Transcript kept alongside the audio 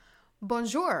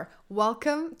Bonjour,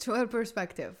 welcome to Our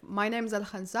Perspective. My name is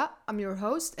Al-Khansa, I'm your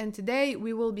host, and today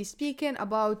we will be speaking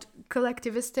about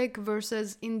collectivistic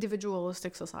versus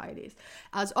individualistic societies.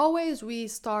 As always, we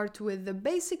start with the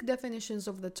basic definitions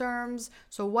of the terms,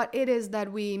 so what it is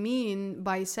that we mean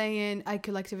by saying a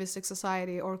collectivistic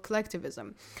society or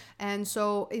collectivism. And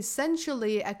so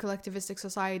essentially, a collectivistic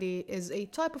society is a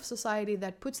type of society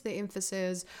that puts the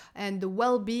emphasis and the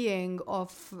well-being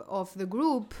of the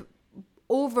group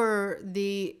over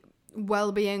the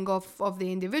well-being of the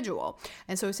individual.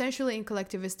 And so essentially in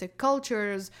collectivistic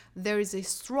cultures, there is a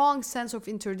strong sense of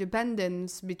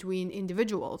interdependence between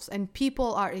individuals, and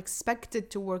people are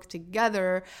expected to work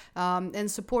together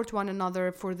and support one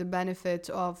another for the benefit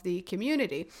of the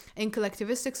community. In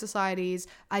collectivistic societies,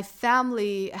 a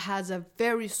family has a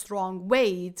very strong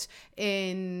weight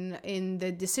in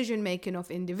the decision-making of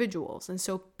individuals. And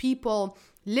so people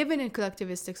living in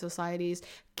collectivistic societies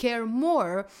care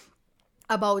more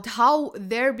about how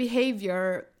their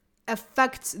behavior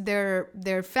affects their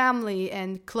family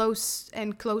and close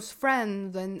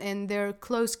friends and their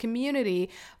close community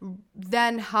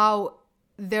than how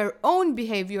their own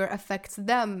behavior affects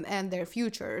them and their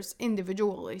futures,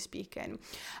 individually speaking.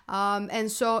 And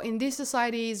so in these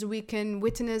societies, we can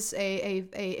witness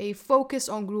a focus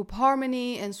on group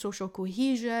harmony and social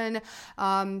cohesion.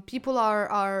 People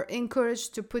are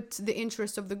encouraged to put the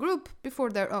interests of the group before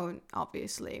their own,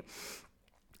 obviously.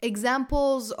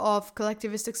 Examples of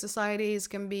collectivistic societies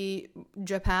can be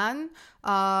Japan,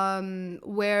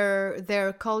 where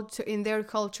in their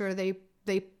culture they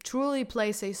truly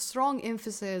place a strong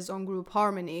emphasis on group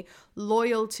harmony,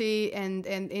 loyalty, and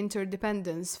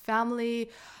interdependence. Family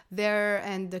there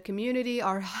and the community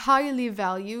are highly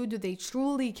valued. They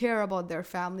truly care about their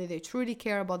family. They truly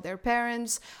care about their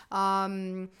parents.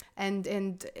 And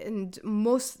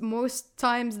most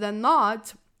times than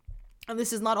not, and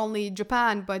this is not only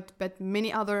Japan, but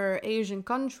many other Asian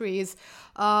countries,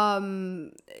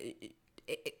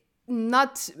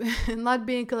 not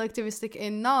being collectivistic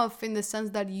enough in the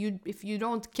sense that if you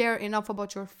don't care enough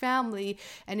about your family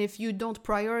and if you don't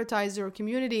prioritize your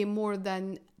community more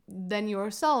than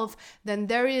yourself, then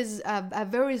there is a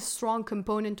very strong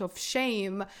component of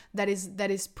shame that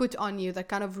is put on you, that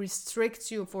kind of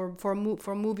restricts you for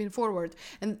moving forward.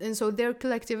 And so their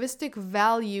collectivistic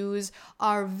values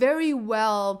are very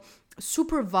well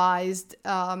supervised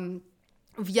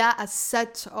via a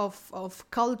set of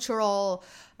cultural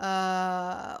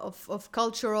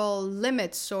cultural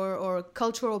limits or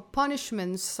cultural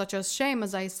punishments, such as shame,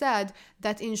 as I said,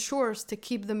 that ensures to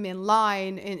keep them in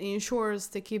line and ensures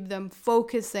to keep them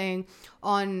focusing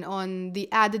on the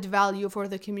added value for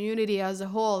the community as a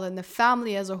whole and the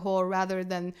family as a whole, rather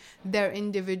than their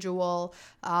individual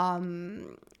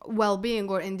well-being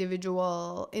or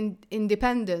individual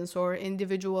independence or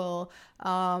individual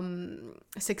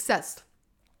success.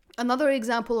 Another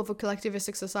example of a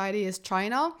collectivistic society is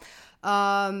China.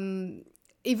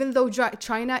 Even though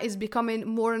China is becoming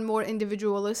more and more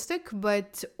individualistic,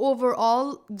 but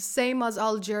overall, same as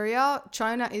Algeria,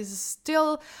 China is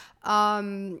still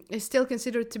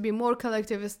considered to be more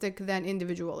collectivistic than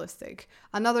individualistic.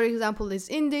 Another example is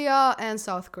India and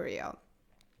South Korea.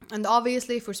 And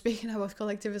obviously, if we're speaking about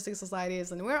collectivistic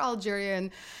societies and we're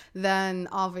Algerian, then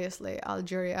obviously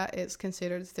Algeria is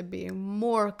considered to be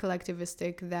more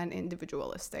collectivistic than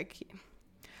individualistic.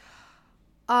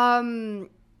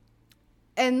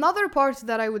 Another part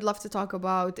that I would love to talk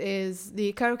about is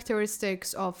the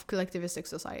characteristics of collectivistic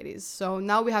societies. So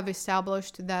now we have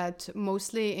established that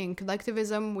mostly in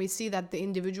collectivism, we see that the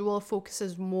individual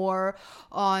focuses more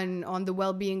on the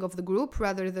well-being of the group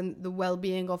rather than the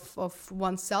well-being of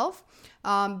oneself.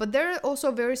 But there are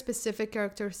also very specific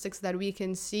characteristics that we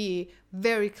can see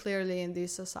very clearly in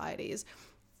these societies.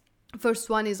 First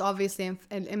one is obviously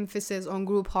an emphasis on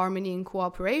group harmony and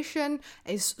cooperation,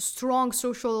 is strong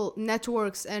social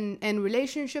networks and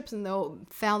relationships, and the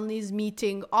families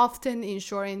meeting often,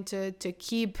 ensuring to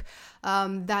keep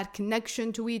that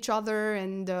connection to each other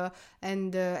and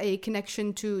a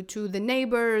connection to the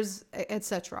neighbors,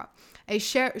 etc. A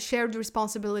shared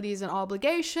responsibilities and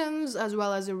obligations, as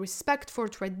well as a respect for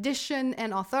tradition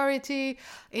and authority,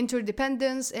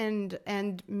 interdependence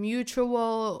and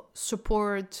mutual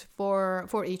support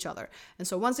for each other. And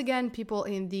so once again, people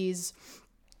in these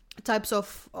types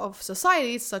of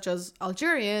societies, such as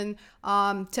Algerian,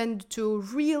 tend to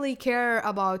really care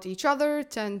about each other,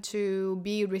 tend to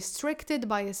be restricted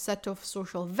by a set of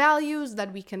social values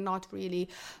that we cannot really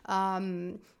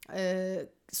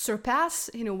surpass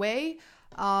in a way.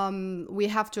 We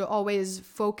have to always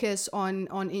focus on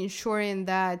ensuring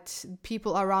that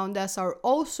people around us are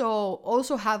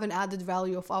also have an added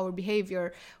value of our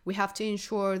behavior. We have to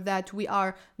ensure that we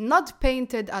are not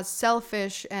painted as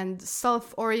selfish and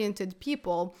self-oriented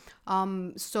people,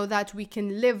 so that we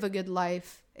can live a good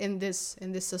life in this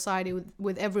society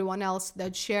with everyone else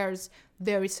that shares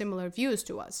very similar views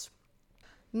to us.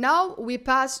 Now we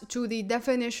pass to the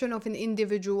definition of an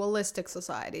individualistic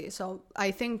society. So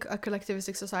I think a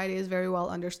collectivistic society is very well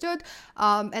understood,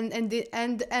 and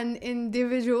an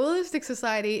individualistic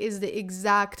society is the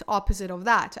exact opposite of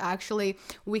that. Actually,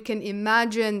 we can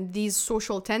imagine these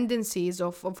social tendencies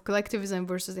of collectivism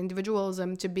versus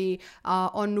individualism to be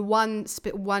on one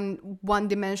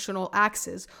dimensional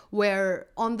axis, where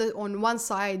on one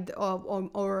side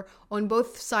or on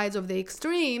both sides of the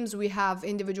extremes we have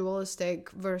individualistic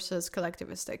versus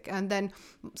collectivistic, and then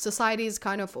societies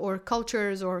or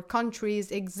cultures or countries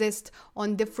exist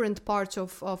on different parts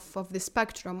of the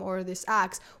spectrum or this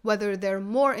axe, whether they're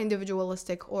more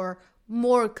individualistic or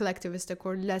more collectivistic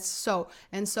or less so.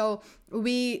 And so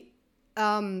we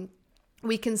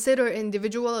consider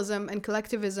individualism and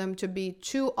collectivism to be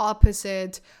two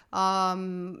opposite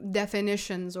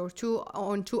definitions, or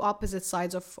on two opposite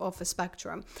sides of a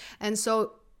spectrum. And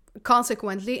so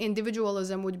consequently,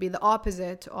 individualism would be the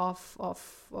opposite of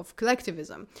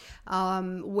collectivism,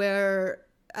 where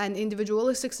an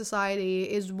individualistic society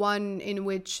is one in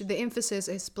which the emphasis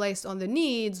is placed on the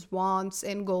needs, wants,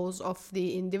 and goals of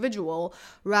the individual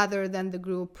rather than the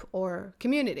group or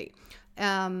community.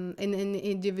 In an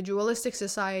individualistic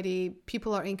society,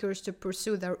 people are encouraged to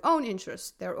pursue their own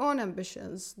interests, their own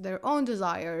ambitions, their own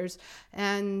desires,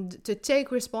 and to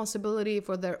take responsibility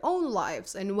for their own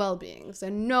lives and well-beings,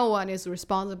 and no one is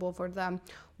responsible for them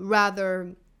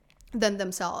rather than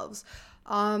themselves.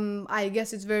 I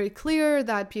guess it's very clear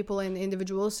that people in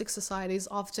individualistic societies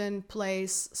often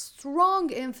place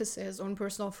strong emphasis on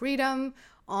personal freedom,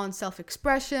 on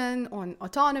self-expression, on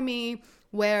autonomy,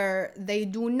 where they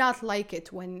do not like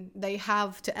it when they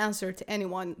have to answer to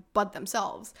anyone but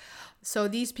themselves. So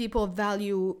these people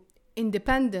value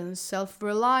independence,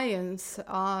 self-reliance,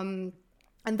 and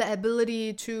the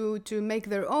ability to make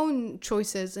their own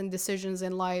choices and decisions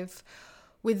in life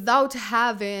without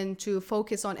having to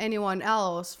focus on anyone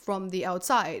else from the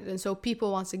outside. And so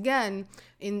people, once again,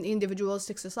 in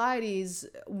individualistic societies,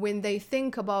 when they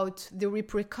think about the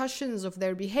repercussions of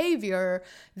their behavior,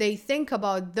 they think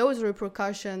about those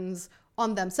repercussions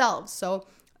on themselves. So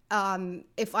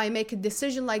if I make a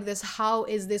decision like this, how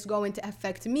is this going to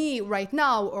affect me right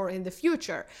now or in the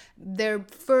future? Their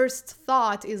first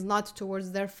thought is not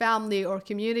towards their family or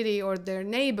community or their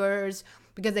neighbors,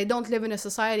 because they don't live in a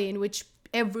society in which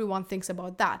everyone thinks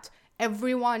about that.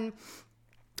 Everyone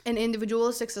in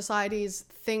individualistic societies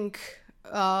think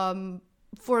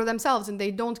for themselves, and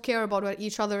they don't care about what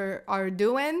each other are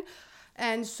doing,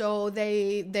 and so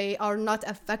they are not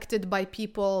affected by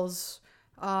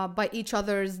by each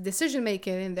other's decision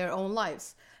making in their own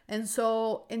lives. And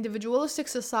so individualistic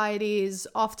societies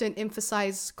often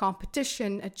emphasize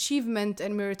competition, achievement,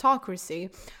 and meritocracy,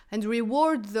 and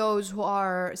reward those who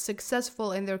are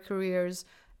successful in their careers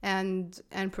and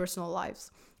personal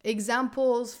lives.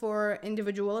 Examples for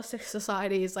individualistic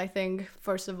societies, I think,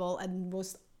 first of all, and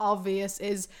most obvious,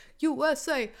 is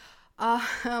USA.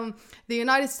 The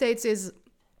United States is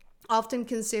often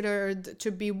considered to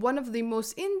be one of the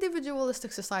most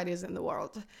individualistic societies in the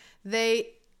world.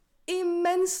 They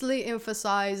immensely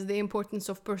emphasize the importance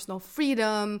of personal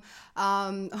freedom,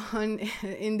 on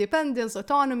independence,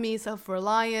 autonomy,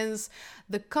 self-reliance.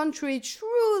 The country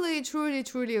truly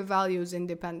values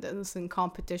independence and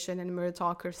competition and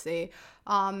meritocracy.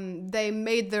 They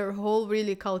made their whole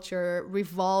culture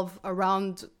revolve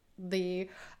around the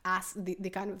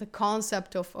kind of the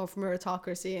concept of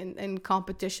meritocracy and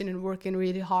competition and working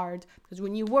really hard, because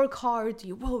when you work hard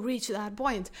you will reach that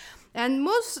point. And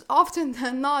most often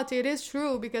than not, it is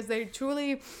true, because they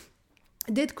truly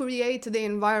did create the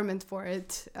environment for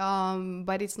it,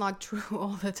 but it's not true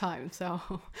all the time. So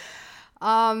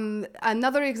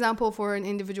another example for an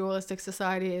individualistic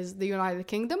society is the United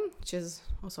Kingdom, which is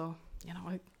also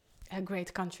a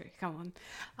great country. Come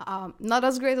on. Not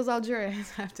as great as Algeria,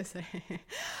 I have to say.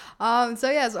 So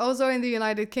yes, also in the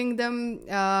United Kingdom,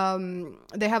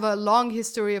 they have a long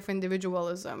history of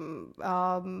individualism.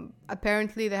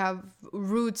 Apparently they have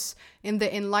roots in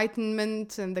the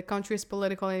Enlightenment and the country's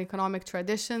political and economic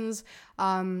traditions.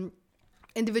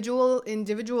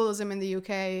 Individualism in the UK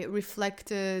is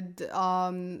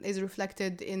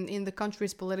reflected in the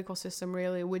country's political system,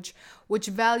 really, which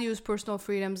values personal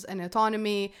freedoms and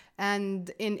autonomy,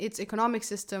 and in its economic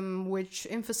system, which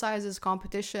emphasizes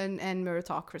competition and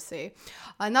meritocracy.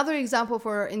 Another example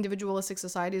for individualistic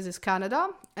societies is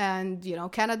Canada, and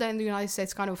Canada and the United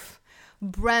States kind of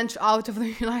branch out of the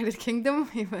United Kingdom,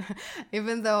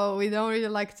 even though we don't really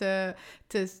like to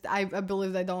I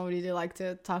believe they don't really like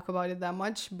to talk about it that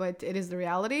much, but it is the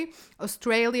reality.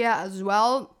 Australia as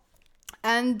well,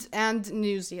 and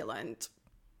New Zealand.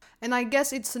 And I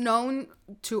guess it's known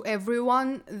to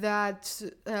everyone that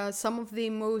some of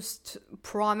the most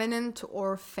prominent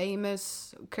or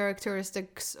famous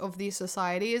characteristics of these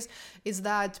societies is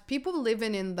that people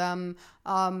living in them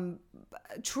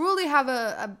truly have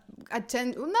not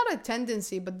a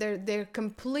tendency, but they're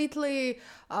completely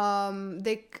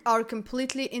they are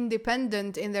completely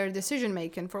independent in their decision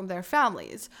making from their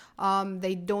families.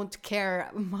 They don't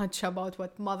care much about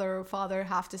what mother or father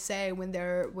have to say when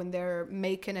they're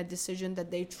making a decision that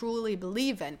they truly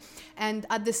believe in, and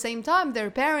at the same time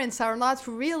their parents are not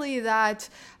really that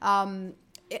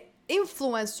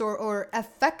influenced or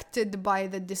affected by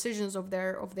the decisions of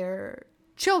their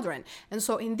children. And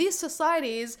so in these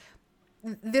societies,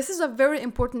 this is a very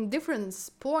important difference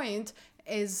point,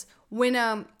 is when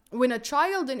a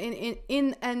child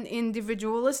in an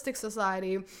individualistic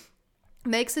society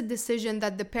makes a decision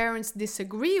that the parents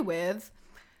disagree with,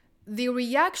 the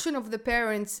reaction of the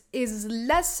parents is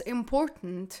less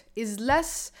important, is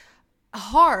less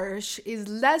harsh, is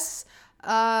less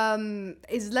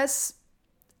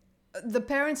the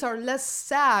parents are less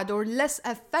sad or less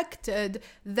affected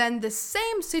than the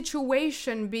same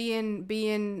situation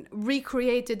being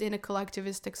recreated in a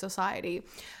collectivistic society.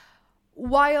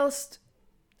 Whilst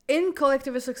in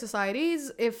collectivistic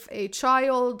societies, if a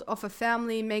child of a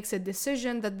family makes a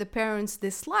decision that the parents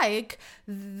dislike,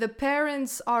 the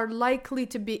parents are likely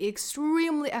to be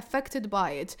extremely affected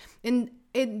by it. And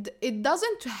it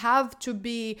doesn't have to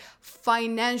be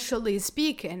financially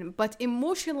speaking, but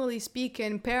emotionally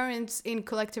speaking, parents in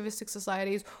collectivistic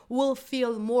societies will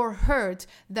feel more hurt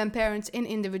than parents in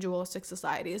individualistic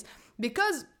societies,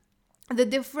 because the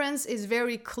difference is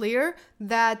very clear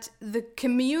that the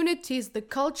communities, the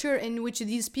culture in which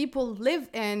these people live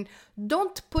in,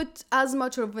 don't put as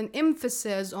much of an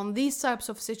emphasis on these types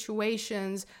of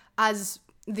situations as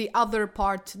the other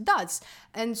part does.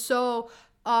 And so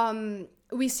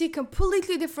we see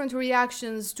completely different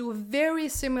reactions to very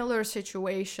similar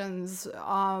situations,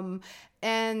 and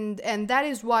that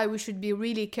is why we should be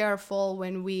really careful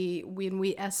when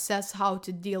we assess how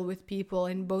to deal with people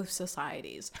in both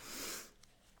societies.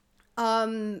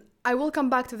 I will come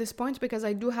back to this point because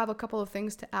I do have a couple of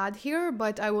things to add here,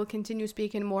 but I will continue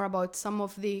speaking more about some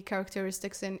of the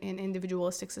characteristics in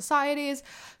individualistic societies.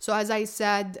 So as I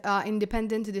said,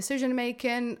 independent decision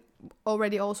making.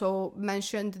 Already also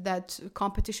mentioned that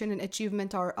competition and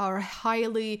achievement are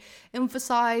highly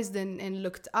emphasized and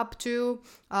looked up to.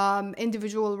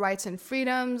 Individual rights and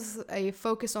freedoms, a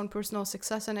focus on personal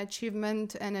success and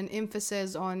achievement, and an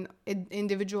emphasis on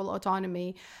individual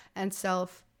autonomy and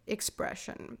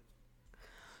self-expression.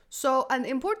 So an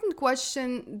important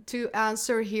question to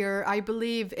answer here, I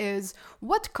believe, is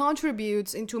what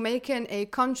contributes into making a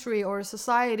country or a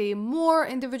society more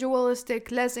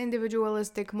individualistic, less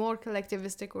individualistic, more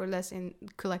collectivistic, or less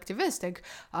collectivistic?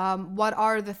 What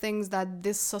are the things that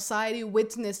this society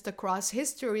witnessed across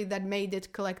history that made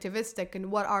it collectivistic?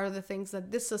 And what are the things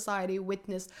that this society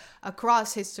witnessed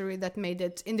across history that made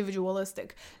it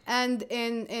individualistic? And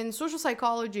in social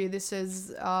psychology, this is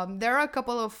there are a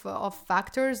couple of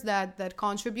factors that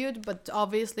contribute, but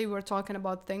obviously we're talking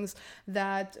about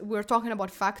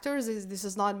factors. This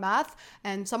is not math,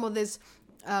 and some of this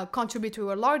contribute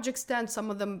to a large extent, some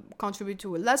of them contribute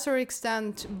to a lesser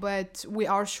extent, but we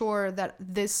are sure that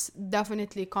this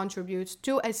definitely contributes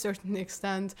to a certain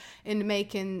extent in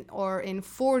making or in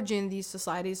forging these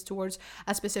societies towards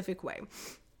a specific way.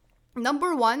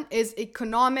 Number one is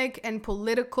economic and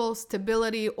political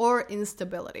stability or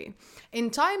instability. In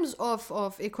times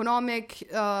of economic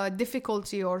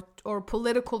difficulty or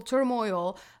political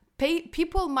turmoil,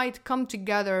 people might come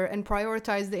together and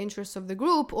prioritize the interests of the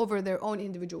group over their own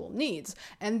individual needs.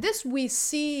 And this we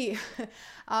see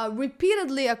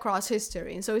repeatedly across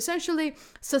history. And so essentially,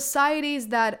 societies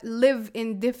that live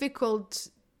in difficult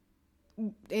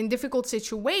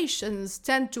situations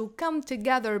tend to come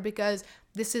together because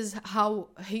this is how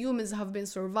humans have been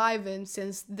surviving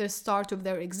since the start of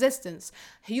their existence.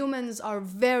 Humans are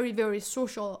very, very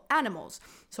social animals.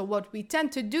 So what we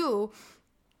tend to do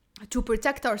to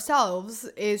protect ourselves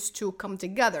is to come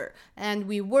together, and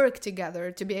we work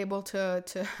together to be able to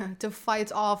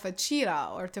fight off a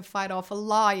cheetah, or to fight off a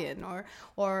lion,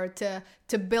 or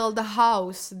to build a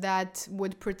house that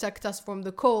would protect us from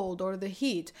the cold or the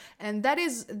heat. And that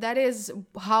is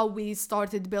how we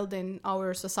started building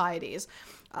our societies.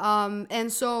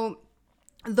 And so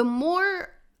the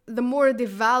more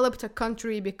developed a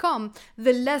country become,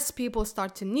 the less people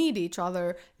start to need each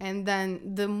other, and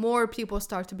then the more people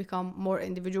start to become more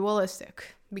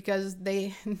individualistic, because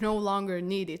they no longer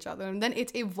need each other. And then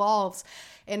it evolves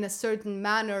in a certain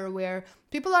manner where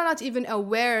people are not even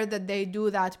aware that they do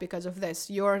that because of this.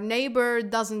 Your neighbor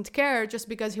doesn't care just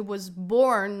because he was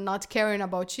born not caring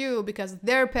about you, because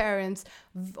their parents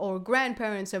or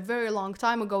grandparents a very long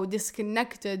time ago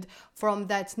disconnected from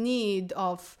that need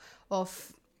of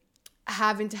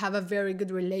having to have a very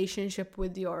good relationship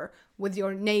with your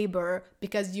neighbor,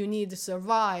 because you need to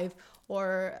survive,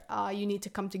 or you need to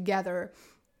come together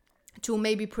to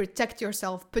maybe protect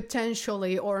yourself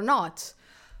potentially or not.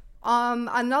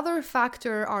 Another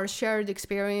factor are shared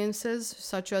experiences,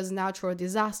 such as natural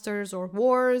disasters or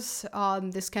wars.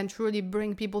 This can truly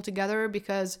bring people together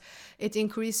because it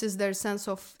increases their sense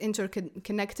of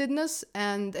interconnectedness,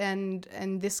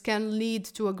 and this can lead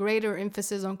to a greater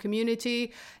emphasis on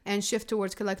community and shift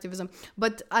towards collectivism.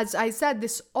 But as I said,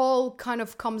 this all kind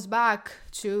of comes back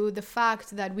to the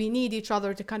fact that we need each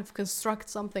other to kind of construct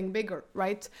something bigger,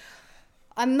 right?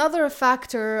 Another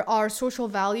factor are social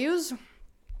values.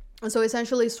 And so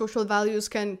essentially, social values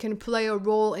can play a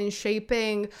role in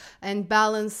shaping and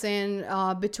balancing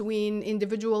between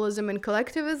individualism and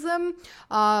collectivism.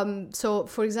 So,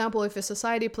 for example, if a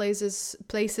society places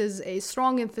a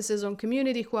strong emphasis on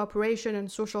community cooperation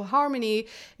and social harmony,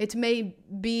 it may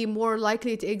be more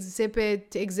likely to exhibit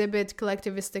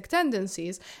collectivistic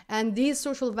tendencies. And these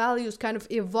social values kind of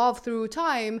evolve through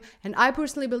time. And I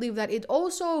personally believe that it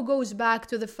also goes back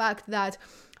to the fact that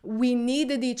we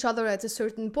needed each other at a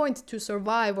certain point to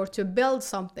survive, or to build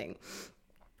something,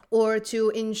 or to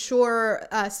ensure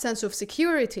a sense of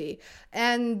security.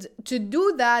 And to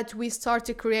do that, we start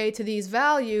to create these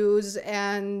values,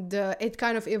 and it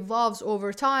kind of evolves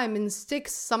over time and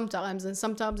sticks sometimes, and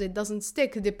sometimes it doesn't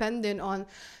stick, depending on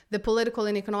the political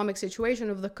and economic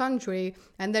situation of the country.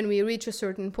 And then we reach a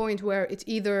certain point where it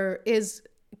either is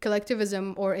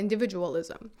collectivism or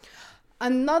individualism.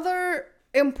 Another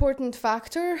important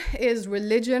factor is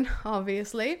religion,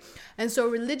 obviously. And so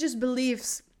religious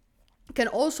beliefs can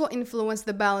also influence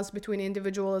the balance between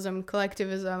individualism and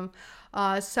collectivism.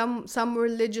 Some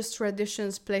religious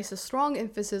traditions place a strong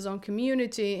emphasis on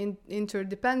community,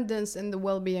 interdependence, and the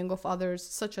well-being of others,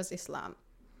 such as Islam.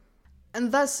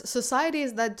 And thus,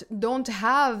 societies that don't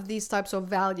have these types of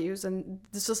values, and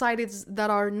the societies that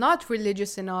are not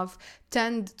religious enough,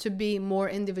 tend to be more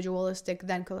individualistic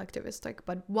than collectivistic.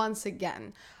 But once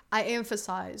again, I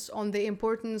emphasize on the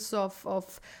importance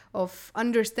of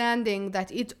understanding that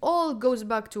it all goes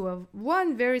back to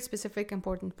one very specific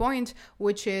important point,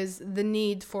 which is the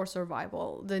need for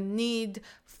survival, the need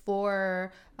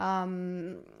for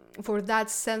that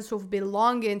sense of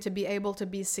belonging, to be able to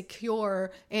be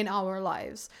secure in our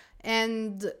lives.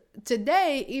 And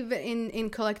today, even in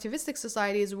collectivistic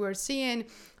societies, we're seeing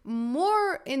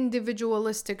more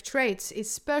individualistic traits,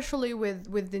 especially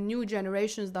with the new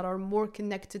generations that are more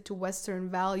connected to Western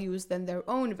values than their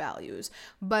own values.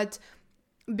 But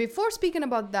before speaking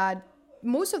about that,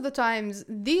 most of the times,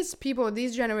 these people,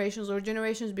 these generations or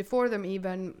generations before them,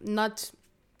 even not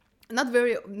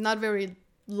very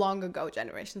long ago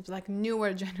generations, like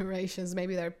newer generations,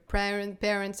 maybe their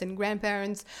parents and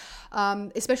grandparents,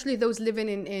 especially those living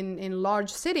in large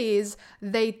cities,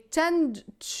 they tend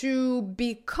to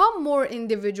become more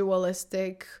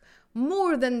individualistic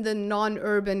more than the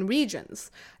non-urban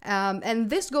regions. And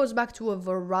this goes back to a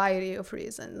variety of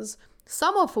reasons.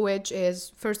 Some of which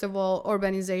is, first of all,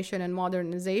 urbanization and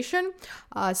modernization.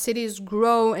 Cities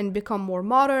grow and become more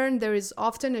modern. There is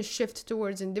often a shift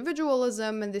towards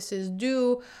individualism, and this is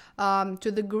due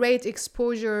to the great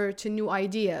exposure to new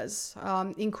ideas,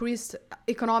 increased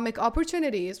economic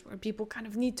opportunities where people kind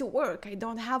of need to work. I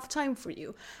don't have time for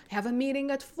you. I have a meeting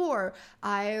at 4.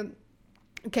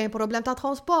 Okay, problem ta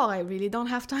transport. I really don't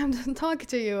have time to talk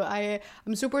to you.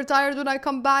 I'm super tired when I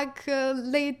come back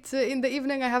late in the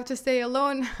evening. I have to stay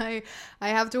alone. I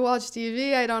have to watch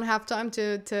TV. I don't have time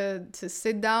to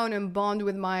sit down and bond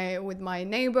with my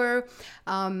neighbor.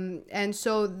 And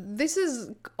so this is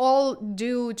all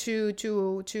due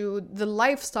to the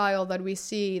lifestyle that we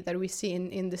see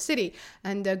in the city,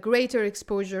 and a greater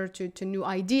exposure to new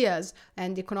ideas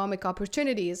and economic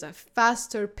opportunities, a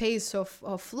faster pace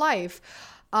of life.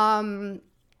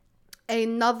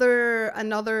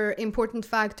 Another important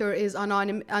factor is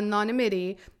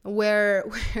anonymity, where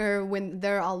when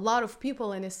there are a lot of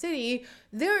people in a city,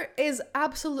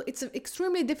 it's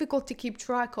extremely difficult to keep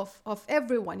track of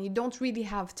everyone. You don't really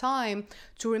have time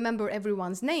to remember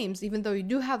everyone's names, even though you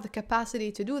do have the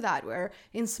capacity to do that, where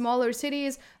in smaller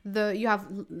cities you have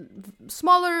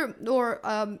smaller or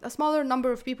a smaller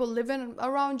number of people living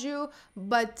around you,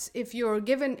 but if you're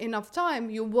given enough time,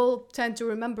 you will tend to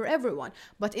remember everyone.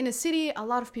 But in a city, a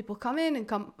lot of people come in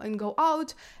and go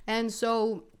out, and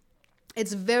so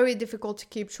it's very difficult to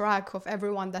keep track of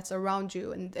everyone that's around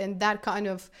you, and that kind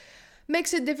of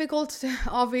makes it difficult to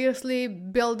obviously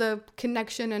build a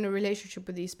connection and a relationship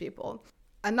with these people.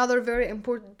 Another very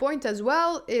important point as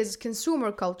well is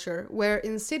consumer culture, where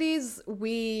in cities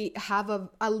we have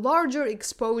a larger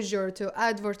exposure to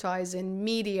advertising,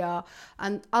 media,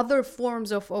 and other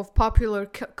forms of popular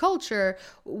culture,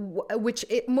 which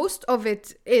most of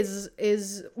it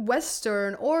is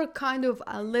Western or kind of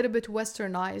a little bit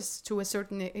westernized to a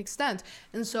certain extent.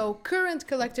 And so current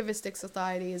collectivistic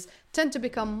societies tend to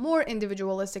become more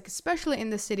individualistic, especially in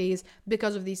the cities,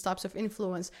 because of these types of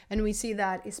influence. And we see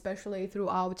that especially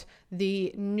throughout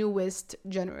the newest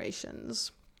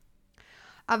generations.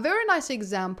 A very nice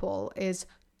example is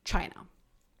China.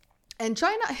 And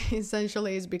China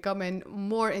essentially is becoming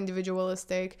more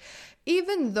individualistic,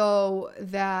 even though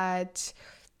that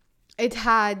it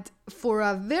had for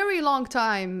a very long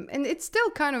time, and it still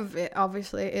kind of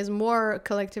obviously is more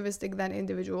collectivistic than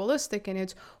individualistic, and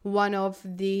it's one of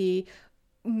the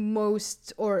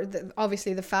most, or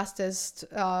obviously the fastest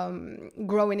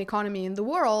growing economy in the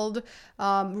world.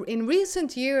 In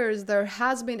recent years, there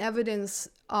has been evidence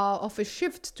of a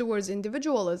shift towards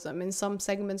individualism in some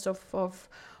segments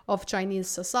of Chinese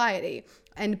society,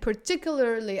 and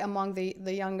particularly among the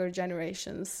younger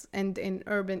generations and in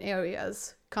urban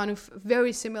areas, kind of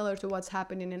very similar to what's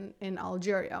happening in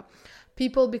Algeria.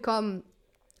 People become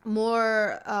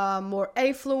more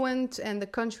affluent, and the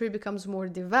country becomes more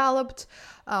developed,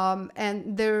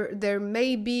 and there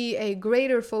may be a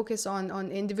greater focus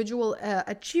on individual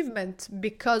achievement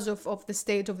because of the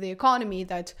state of the economy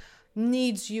that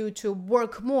needs you to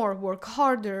work more, work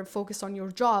harder, focus on your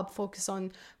job, focus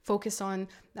on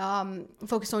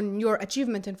your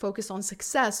achievement, and focus on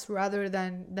success rather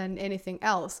than anything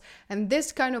else. And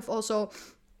this kind of also,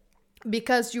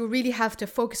 because you really have to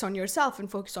focus on yourself and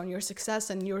focus on your success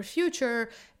and your future,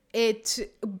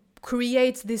 it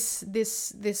creates this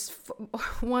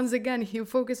once again, you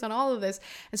focus on all of this,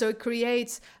 and so it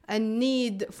creates a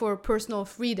need for personal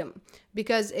freedom,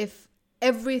 because if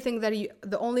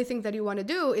the only thing that you want to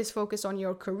do is focus on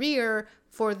your career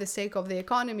for the sake of the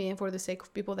economy and for the sake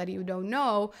of people that you don't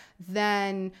know,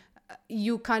 then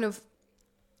you kind of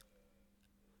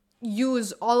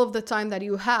use all of the time that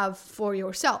you have for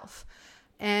yourself,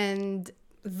 and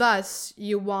thus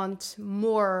you want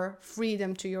more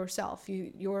freedom to yourself.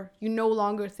 You no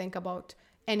longer think about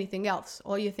anything else.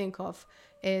 All you think of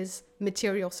is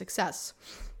material success.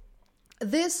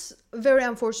 This, very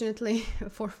unfortunately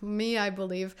for me, I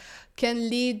believe, can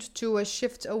lead to a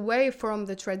shift away from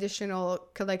the traditional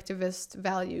collectivist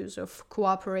values of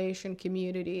cooperation,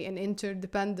 community, and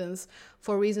interdependence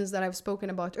for reasons that I've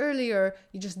spoken about earlier.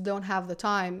 You just don't have the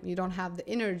time, you don't have the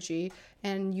energy,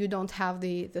 and you don't have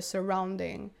the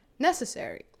surrounding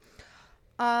necessary.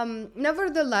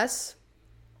 Nevertheless,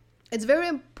 it's very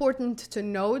important to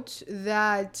note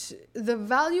that the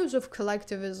values of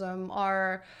collectivism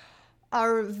are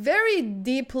very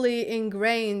deeply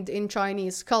ingrained in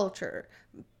Chinese culture.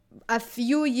 A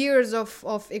few years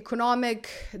of economic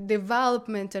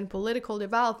development and political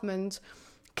development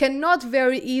cannot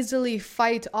very easily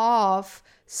fight off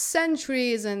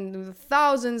centuries and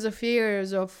thousands of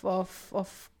years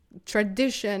of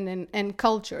tradition and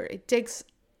culture. It takes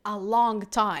a long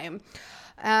time.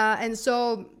 And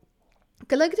so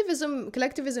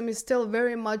collectivism is still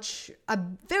very much a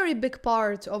very big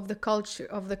part of the culture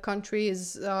of the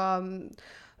country's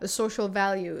social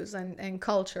values and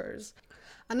cultures.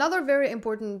 Another very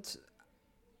important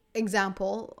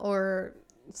example, or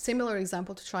similar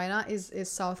example to China, is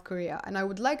South Korea. And I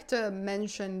would like to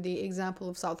mention the example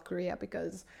of South Korea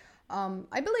because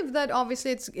I believe that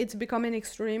obviously it's becoming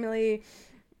extremely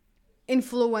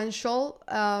influential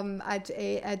at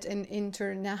an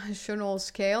international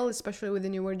scale, especially with the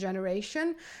newer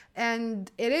generation.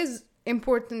 And it is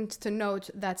important to note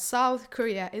that South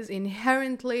Korea is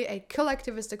inherently a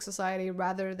collectivistic society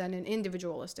rather than an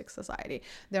individualistic society.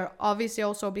 They're obviously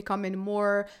also becoming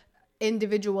more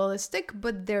individualistic,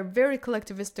 but they're very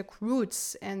collectivistic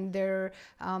roots, and their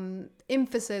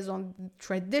emphasis on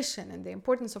tradition and the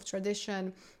importance of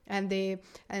tradition and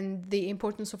the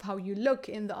importance of how you look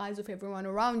in the eyes of everyone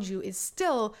around you is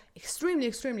still extremely,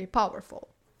 extremely powerful.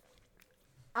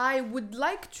 I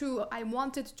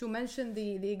wanted to mention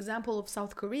the example of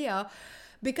South Korea,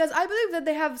 because I believe that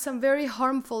they have some very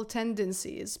harmful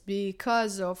tendencies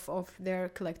because of their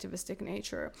collectivistic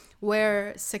nature,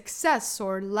 where success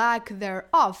or lack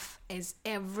thereof is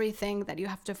everything that you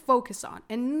have to focus on,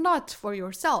 and not for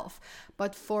yourself,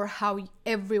 but for how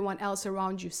everyone else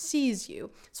around you sees you.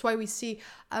 That's why we see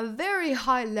a very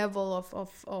high level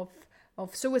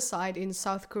of suicide in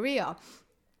South Korea.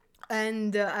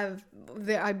 And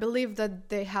I believe that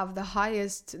they have the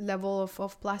highest level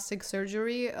of plastic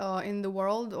surgery in the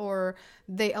world, or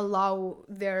they allow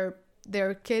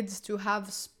their kids to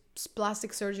have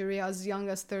plastic surgery as young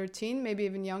as 13, maybe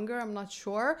even younger, I'm not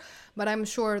sure. But I'm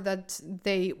sure that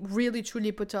they really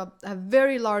truly put a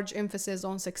very large emphasis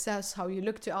on success, how you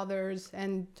look to others,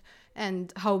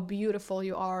 and how beautiful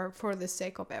you are for the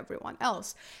sake of everyone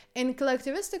else. In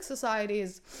collectivistic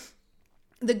societies,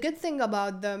 the good thing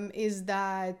about them is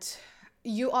that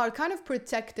you are kind of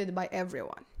protected by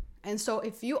everyone. And so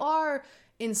if you are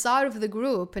inside of the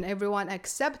group and everyone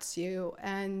accepts you,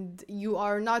 and you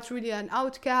are not really an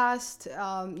outcast,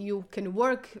 you can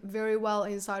work very well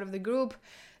inside of the group,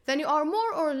 then you are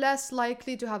more or less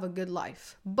likely to have a good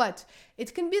life. But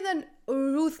it can be then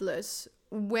ruthless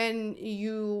when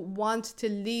you want to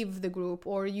leave the group,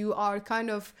 or you are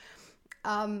kind of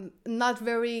not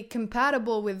very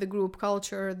compatible with the group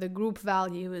culture, the group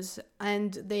values,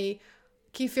 and they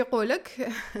كيف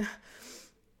يقولك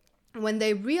when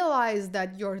they realize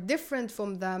that you're different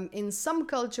from them. In some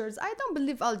cultures, I don't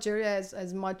believe Algeria is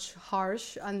as much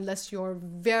harsh, unless you're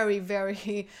very,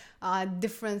 very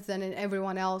different than in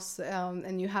everyone else,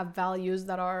 and you have values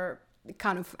that are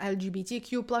kind of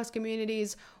LGBTQ plus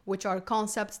communities, which are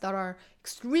concepts that are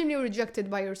extremely rejected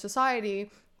by your society.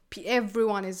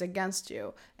 Everyone is against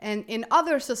you. And in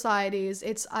other societies,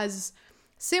 it's as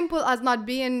simple as not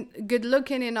being good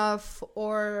looking enough,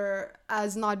 or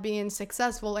as not being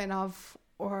successful enough,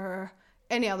 or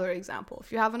any other example.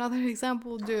 If you have another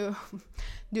example, do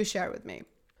share with me.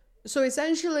 So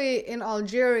essentially in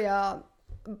Algeria,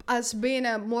 as being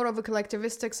a more of a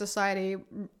collectivistic society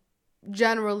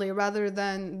generally, rather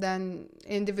than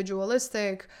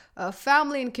individualistic,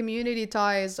 family and community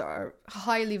ties are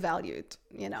highly valued.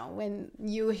 You know, when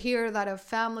you hear that a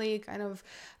family kind of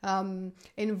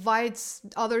invites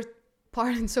other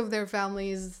parts of their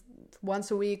families once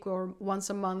a week or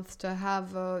once a month to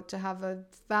have a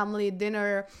family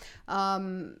dinner,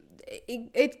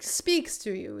 it speaks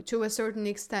to you to a certain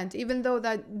extent, even though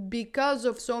that because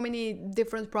of so many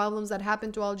different problems that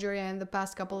happened to Algeria in the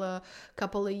past couple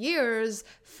of years,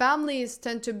 families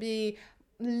tend to be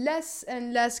less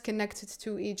and less connected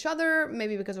to each other,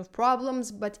 maybe because of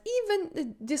problems. But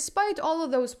even despite all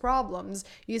of those problems,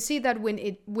 you see that when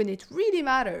it really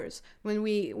matters,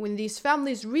 when these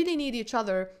families really need each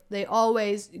other, they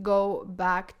always go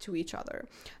back to each other.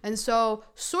 And so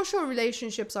social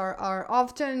relationships are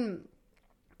often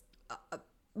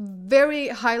very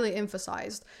highly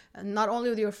emphasized, and not only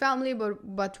with your family,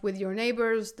 but with your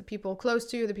neighbors, the people close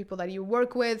to you, the people that you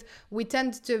work with. We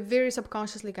tend to very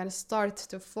subconsciously kind of start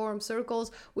to form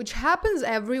circles, which happens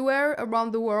everywhere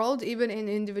around the world, even in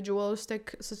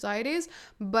individualistic societies,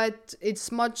 but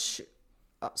it's much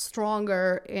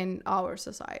stronger in our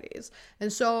societies.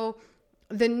 And so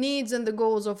the needs and the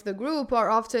goals of the group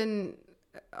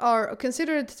are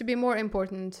considered to be more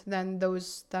important than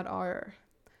those that are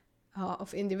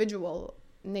of individual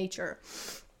nature.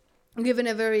 Given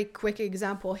a very quick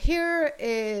example here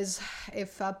is,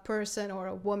 if a person or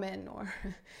a woman or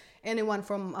anyone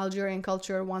from Algerian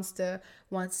culture wants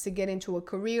to get into a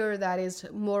career that is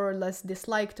more or less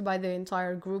disliked by the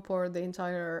entire group,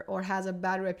 or has a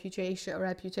bad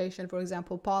reputation, for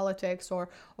example, politics or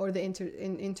the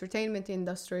entertainment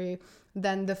industry,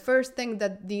 then the first thing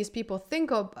that these people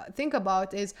think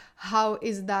about is, how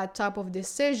is that type of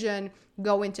decision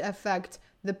going to affect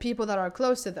the people that are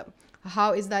close to them?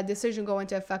 How is that decision going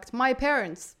to affect my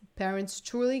parents? Parents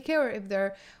truly care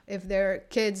if their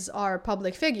kids are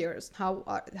public figures,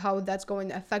 how that's going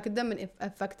to affect them and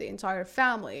affect the entire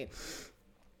family.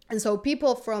 And so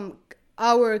people from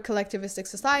our collectivistic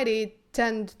society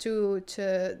tend to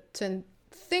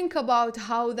think about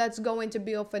how that's going to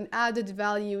be of an added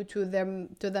value to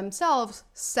themselves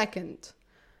second,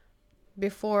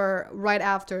 right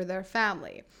after their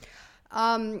family.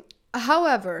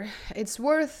 However, it's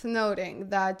worth noting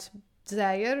that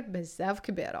الجزائر بزاف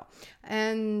كبيرة.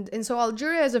 And so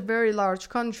Algeria is a very large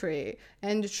country,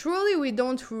 and truly we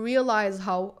don't realize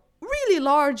how really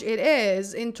large it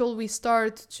is until we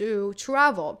start to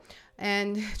travel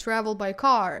by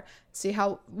car, see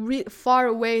how far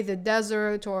away the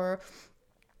desert or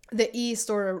the east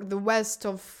or the west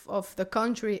of the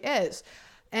country is.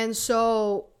 And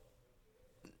so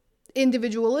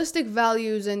individualistic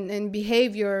values and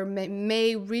behavior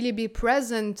may really be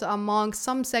present among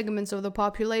some segments of the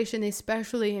population,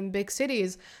 especially in big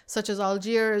cities such as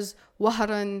Algiers,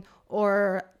 Wahran,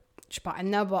 or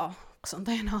Naba,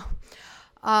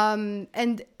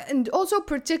 and also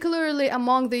particularly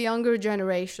among the younger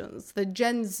generations, the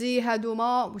Gen Z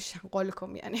هادوما مش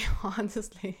هنقولكم يعني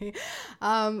honestly.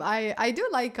 I do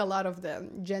like a lot of the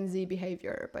Gen Z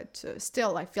behavior, but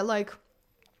still I feel like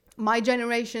my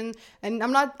generation, and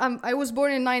I was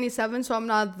born in 97, so I'm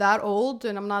not that old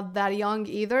and I'm not that young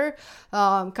either,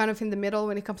 kind of in the middle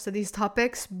when it comes to these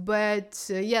topics. But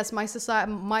yes,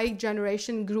 my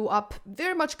generation grew up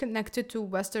very much connected to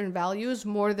Western values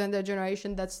more than the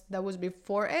generation that was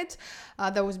before it,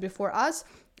 that was before us.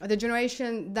 The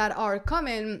generations that are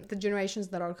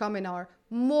coming are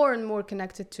more and more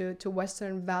connected to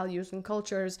Western values and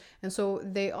cultures, and so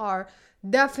they are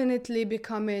definitely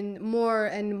becoming more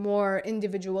and more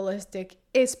individualistic,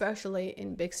 especially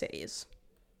in big cities.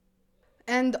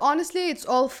 And honestly, it's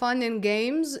all fun and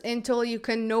games until you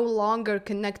can no longer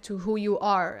connect to who you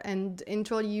are, and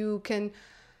until you can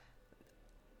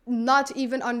not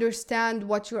even understand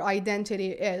what your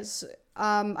identity is.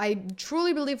 I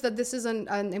truly believe that this is an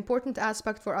important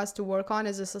aspect for us to work on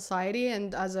as a society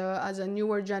and as a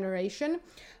newer generation.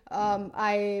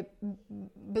 I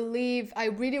believe I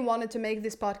really wanted to make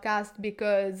this podcast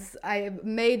because I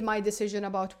made my decision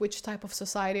about which type of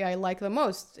society I like the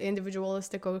most,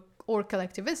 individualistic or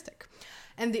collectivistic.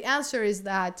 And the answer is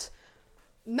that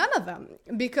none of them,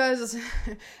 because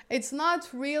it's not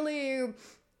really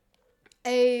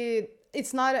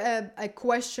it's not a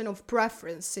question of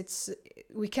preference.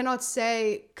 We cannot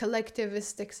say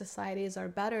collectivistic societies are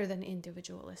better than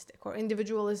individualistic, or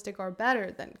individualistic are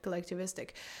better than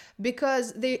collectivistic,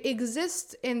 because they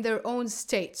exist in their own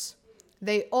states.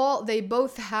 They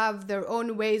both have their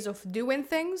own ways of doing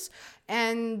things,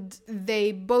 and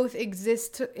they both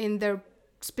exist in their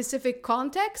specific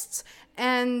contexts,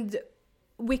 and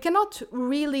we cannot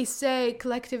really say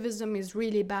collectivism is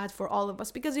really bad for all of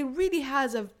us, because it really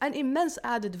has an immense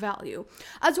added value,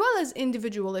 as well as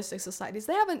individualistic societies.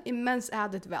 They have an immense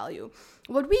added value.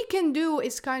 What we can do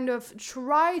is kind of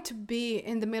try to be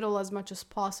in the middle as much as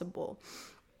possible.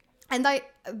 And I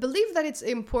believe that it's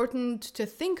important to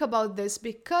think about this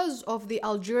because of the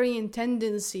Algerian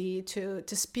tendency to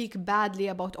speak badly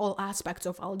about all aspects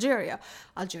of Algeria.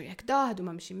 Algeria كدا هادو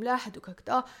ما ماشي ملاح هادو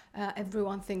كدا.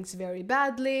 Everyone thinks very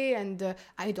badly, and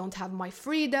I don't have my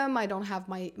freedom, I don't have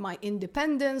my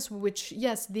independence, which,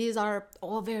 yes, these are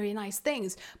all very nice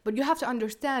things, but you have to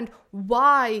understand,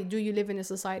 why do you live in a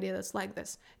society that's like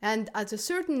this? And at a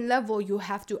certain level, you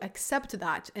have to accept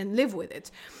that and live with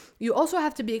it. You also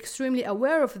have to be extremely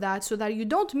aware of that, so that you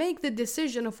don't make the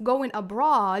decision of going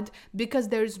abroad because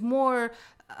there's more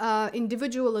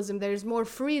individualism, there is more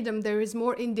freedom, there is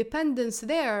more independence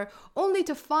there, only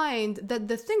to find that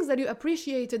the things that you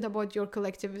appreciated about your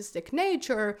collectivistic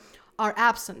nature are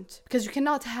absent, because you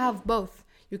cannot have both.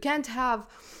 You can't have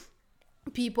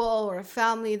people or a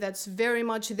family that's very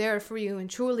much there for you and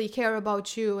truly care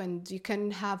about you, and you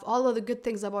can have all of the good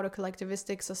things about a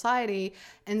collectivistic society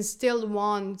and still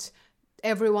want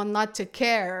everyone not to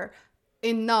care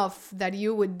enough that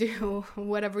you would do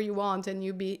whatever you want and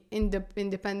you be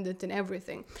independent in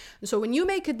everything. So when you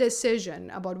make a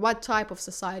decision about what type of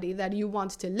society that you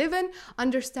want to live in,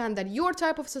 understand that your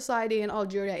type of society in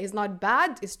Algeria is not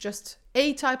bad. It's just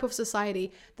a type of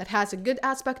society that has a good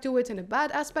aspect to it and a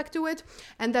bad aspect to it,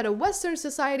 and that a Western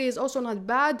society is also not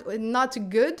bad and not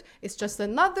good. It's just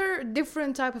another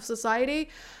different type of society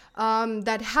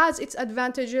that has its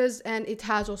advantages, and it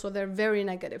has also their very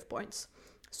negative points.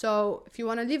 So if you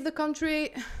want to leave the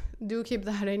country, do keep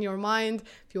that in your mind.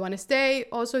 If you want to stay,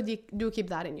 also do keep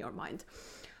that in your mind.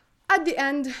 At the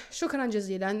end, shukran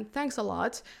jazilan, thanks a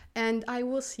lot, and I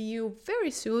will see you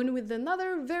very soon with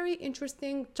another very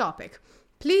interesting topic.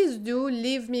 Please do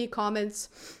leave me comments,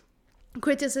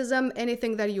 criticism,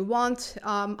 anything that you want.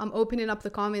 I'm opening up the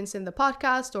comments in the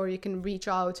podcast, or you can reach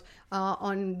out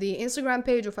on the Instagram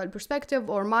page of Al Perspective,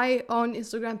 or my own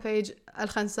Instagram page, Al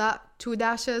Khansa, 2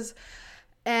 dashes.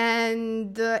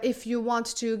 And if you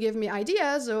want to give me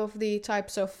ideas of the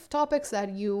types of topics that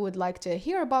you would like to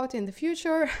hear about in the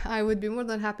future, I would be more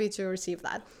than happy to receive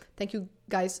that. Thank you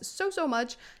guys so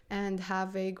much, and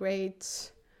have a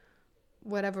great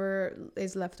whatever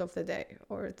is left of the day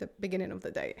or the beginning of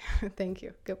the day. Thank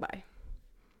you. Goodbye.